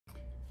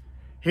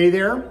Hey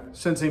there,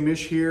 Sensei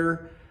Mish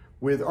here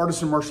with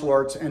Artisan Martial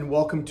Arts, and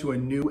welcome to a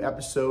new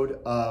episode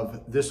of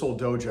This Old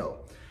Dojo.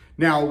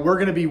 Now, we're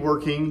gonna be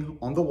working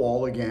on the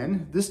wall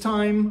again. This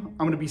time,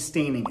 I'm gonna be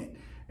staining it.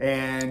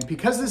 And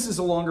because this is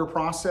a longer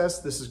process,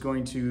 this is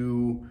going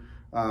to,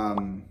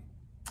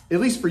 at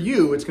least for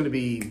you, it's gonna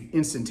be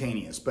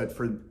instantaneous. But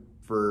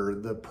for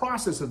the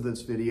process of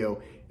this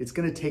video, it's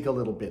gonna take a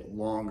little bit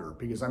longer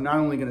because I'm not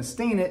only gonna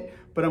stain it,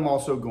 but I'm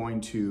also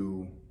going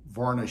to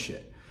varnish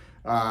it.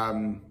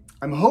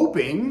 I'm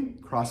hoping,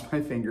 cross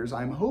my fingers,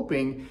 I'm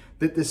hoping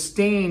that the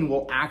stain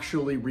will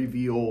actually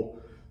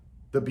reveal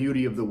the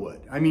beauty of the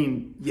wood. I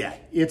mean, yeah,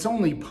 it's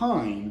only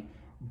pine,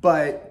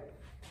 but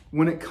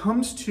when it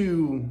comes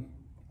to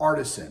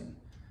artisan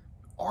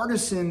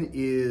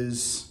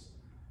is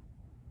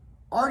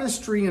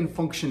artistry and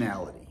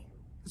functionality.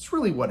 It's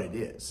really what it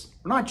is.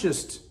 We're not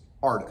just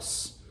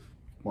artists,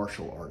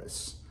 martial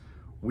artists.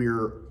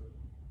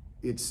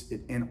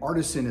 An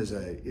artisan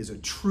is a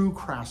true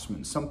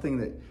craftsman,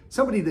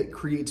 somebody that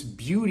creates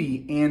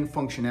beauty and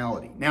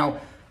functionality. Now,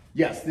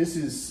 yes,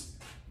 this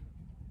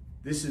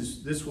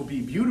will be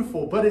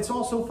beautiful, but it's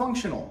also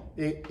functional.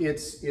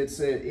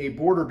 It's a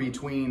border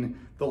between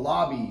the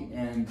lobby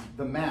and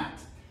the mat.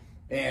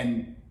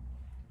 And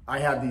I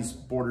have these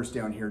borders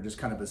down here, just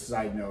kind of a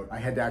side note. I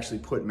had to actually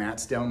put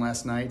mats down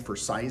last night for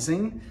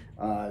sizing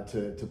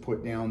to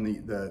put down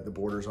the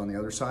borders on the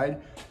other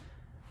side.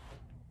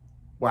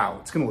 Wow,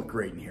 it's gonna look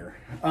great in here.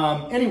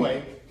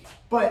 Anyway,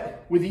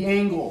 but with the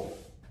angle,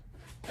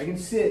 I can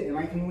sit and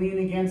I can lean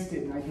against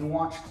it and I can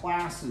watch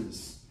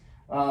classes.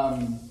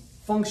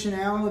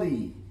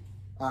 Functionality,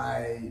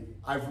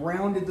 I've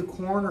rounded the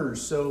corners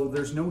so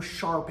there's no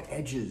sharp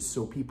edges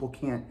so people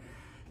can't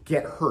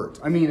get hurt.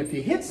 I mean, if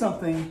you hit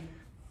something,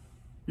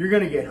 you're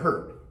gonna get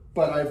hurt.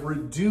 But I've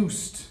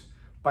reduced,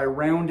 by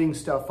rounding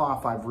stuff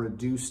off, I've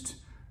reduced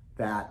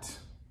that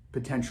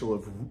potential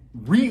of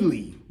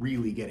really,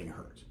 really getting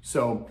hurt.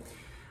 So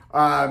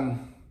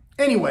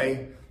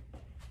anyway,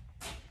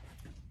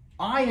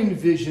 I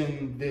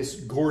envision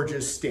this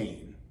gorgeous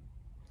stain.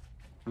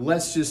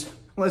 Let's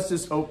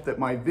just hope that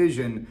my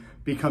vision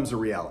becomes a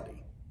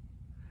reality.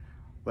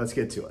 Let's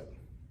get to it.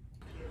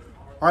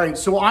 All right,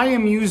 so I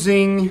am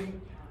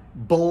using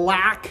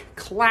black,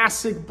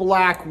 classic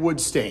black wood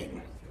stain.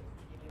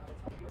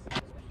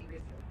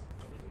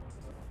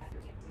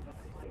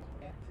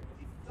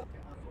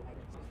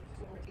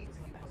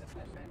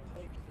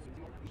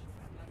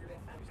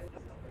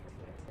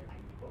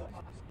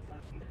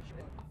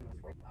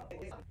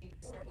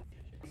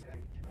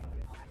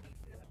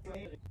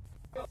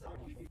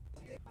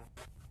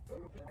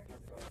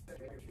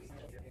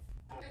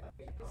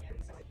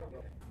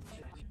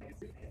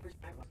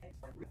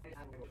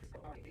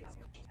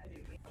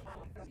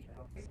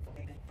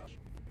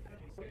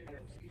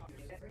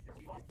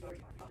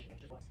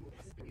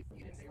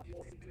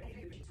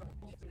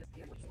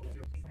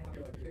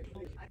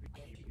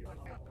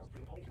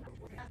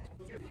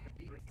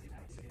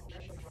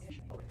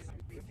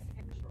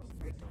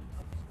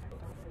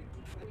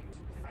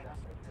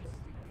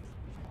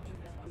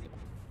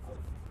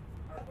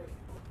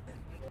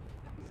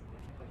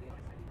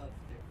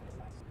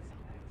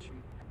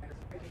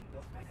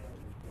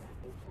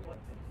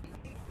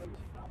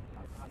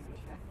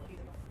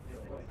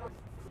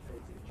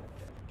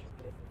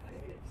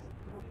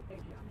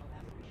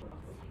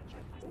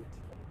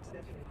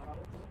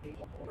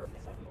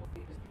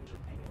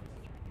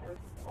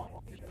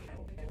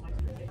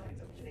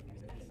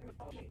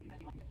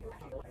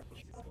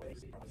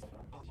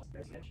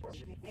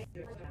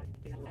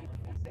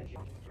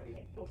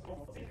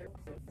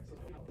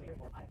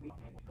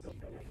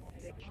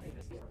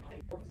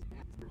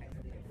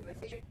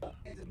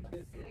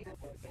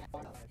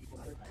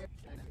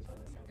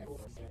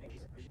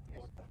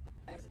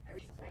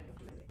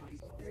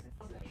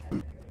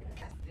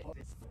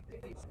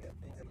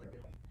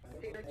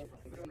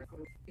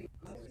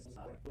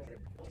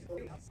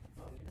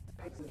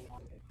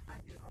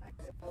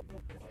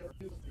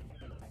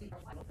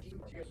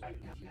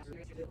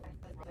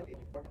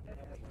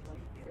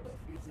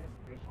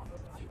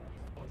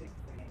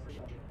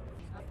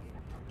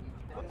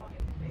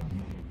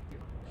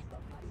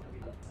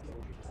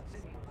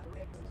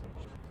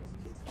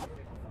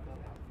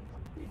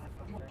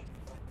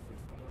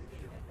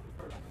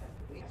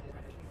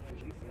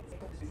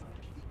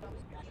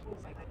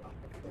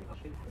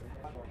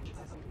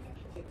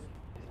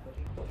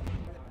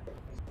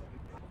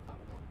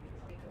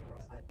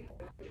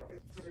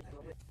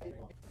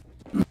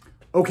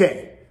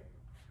 Okay,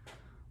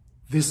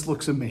 this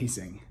looks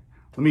amazing.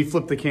 Let me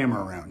flip the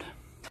camera around.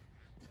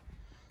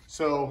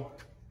 So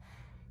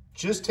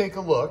just take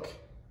a look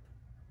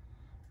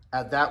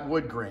at that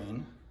wood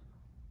grain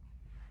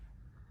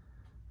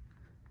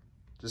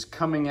just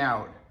coming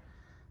out.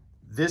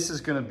 This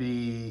is gonna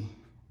be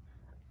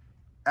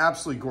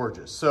absolutely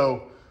gorgeous.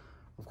 So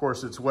of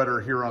course it's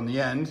wetter here on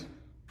the end,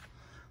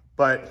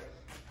 but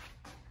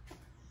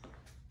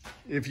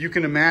if you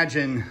can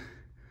imagine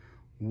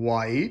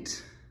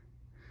white,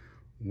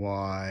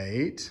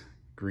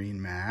 green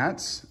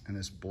mats, and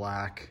this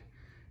black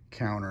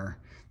counter.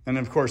 And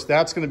of course,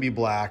 that's gonna be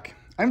black.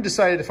 I haven't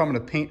decided if I'm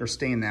gonna paint or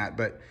stain that,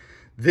 but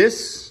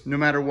this, no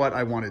matter what,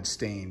 I wanted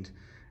stained.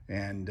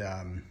 And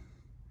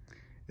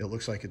it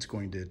looks like it's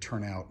going to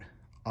turn out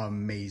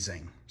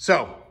amazing.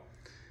 So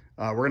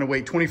we're gonna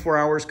wait 24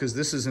 hours because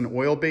this is an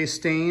oil-based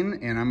stain,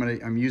 and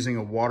I'm using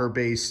a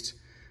water-based,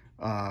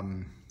 what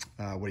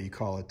do you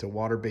call it? A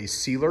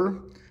water-based sealer,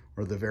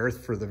 or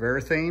for the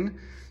varathane.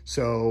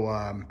 So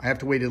I have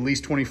to wait at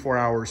least 24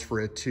 hours for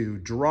it to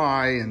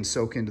dry and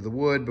soak into the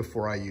wood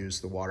before I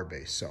use the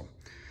water-based. So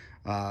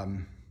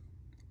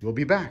we'll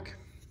be back.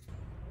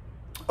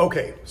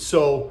 Okay,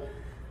 so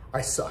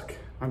I suck.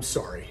 I'm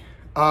sorry.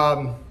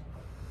 I'm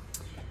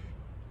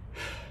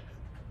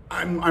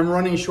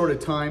running short of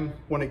time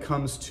when it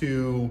comes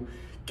to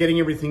getting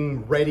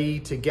everything ready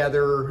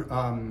together.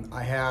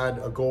 I had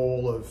a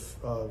goal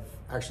of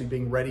actually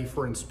being ready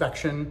for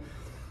inspection.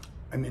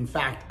 I'm in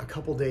fact a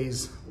couple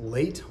days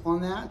late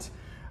on that.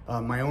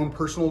 My own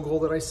personal goal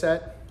that I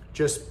set,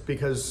 just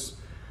because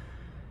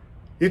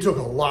it took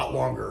a lot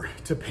longer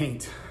to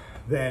paint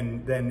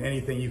than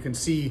anything. You can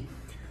see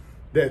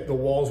that the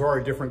walls are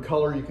a different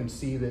color. You can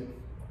see that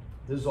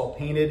this is all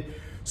painted.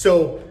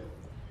 So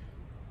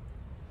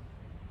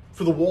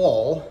for the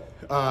wall,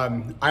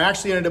 I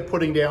actually ended up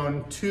putting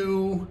down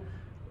two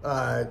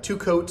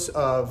coats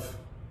of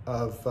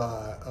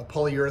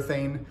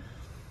polyurethane,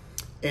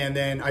 and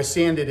then I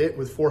sanded it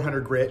with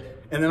 400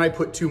 grit, and then I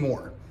put 2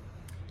 more.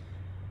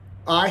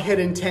 I had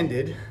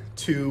intended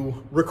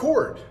to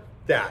record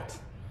that,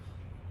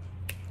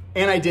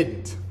 and I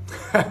didn't.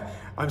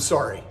 I'm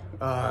sorry.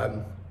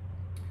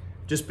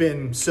 Just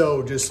been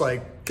just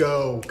like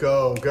go,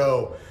 go,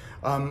 go.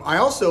 I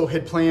also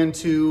had planned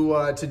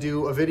to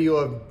do a video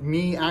of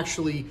me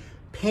actually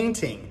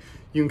painting.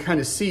 You can kind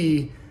of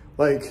see,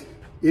 like,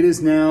 it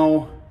is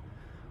now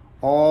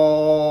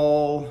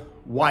all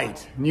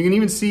white. And you can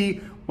even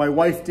see my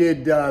wife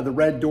did the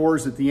red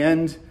doors at the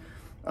end.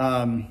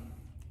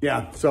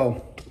 Yeah,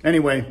 so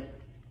anyway,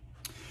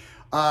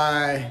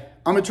 I'm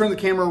gonna turn the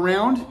camera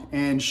around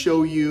and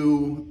show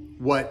you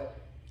what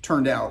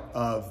turned out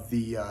of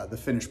the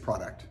finished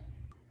product.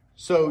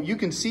 So you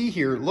can see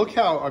here, look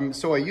how,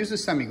 so I use a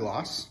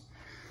semi-gloss,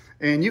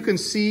 and you can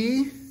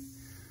see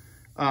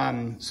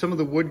some of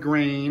the wood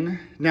grain.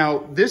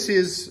 Now this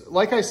is,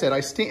 like I said,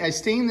 I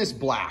stain this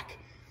black,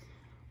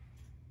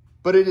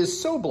 but it is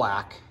so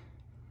black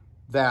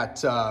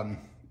that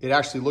it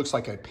actually looks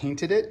like I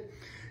painted it.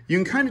 You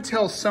can kind of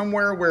tell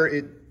somewhere where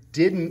it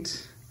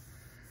didn't,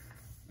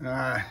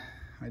 I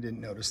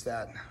didn't notice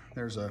that.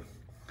 There's a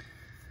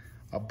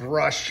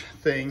brush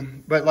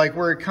thing, but like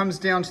where it comes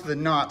down to the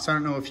knots, I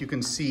don't know if you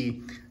can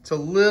see, it's a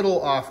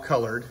little off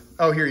colored.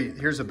 Oh,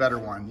 here's a better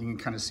one. You can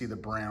kind of see the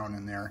brown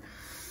in there,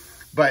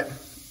 but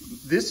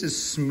this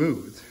is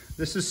smooth.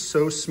 This is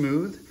so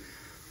smooth.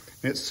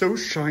 And it's so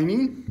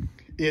shiny.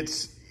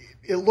 It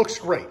looks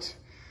great.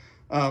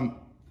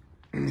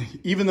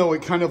 Even though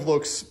it kind of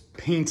looks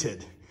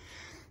painted.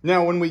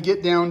 Now, when we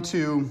get down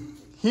to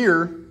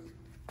here,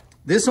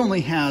 this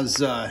only has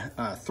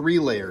 3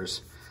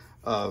 layers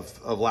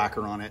of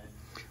lacquer on it,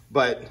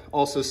 but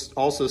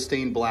also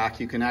stained black.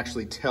 You can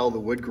actually tell the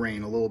wood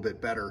grain a little bit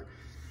better.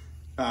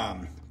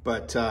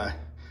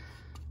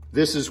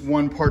 This is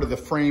one part of the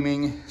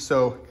framing.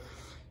 So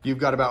you've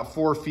got about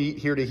 4 feet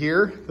here to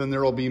here, then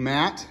there will be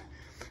matte.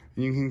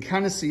 And you can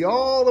kind of see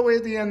all the way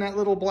at the end, that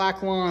little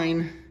black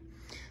line,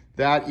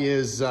 that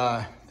is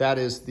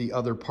the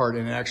other part,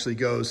 and it actually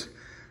goes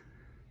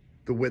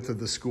the width of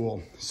the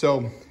school.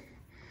 So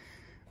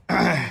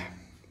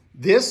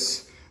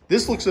this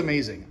looks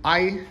amazing.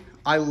 I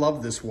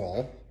love this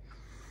wall.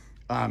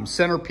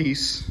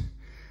 Centerpiece,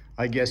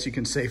 I guess you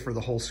can say, for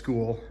the whole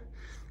school.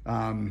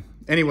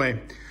 Anyway,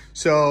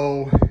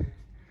 so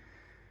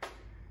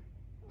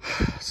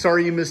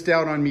sorry you missed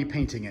out on me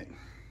painting it.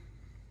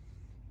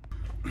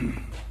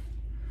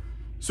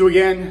 So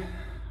again,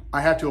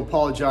 I have to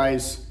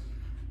apologize.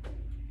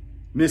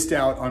 Missed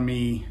out on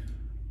me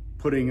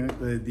putting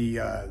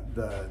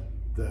the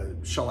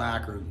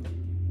shellac or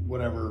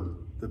whatever,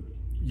 the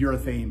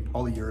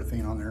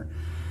polyurethane on there.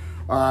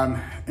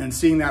 And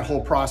seeing that whole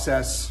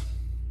process,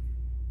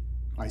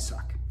 I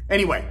suck.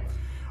 Anyway,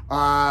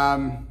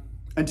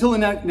 until the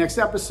next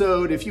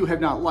episode, if you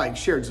have not liked,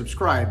 shared,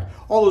 subscribed,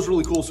 all those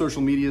really cool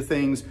social media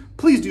things,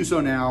 please do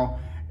so now,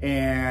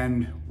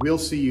 and we'll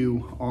see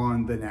you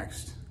on the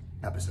next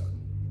episode.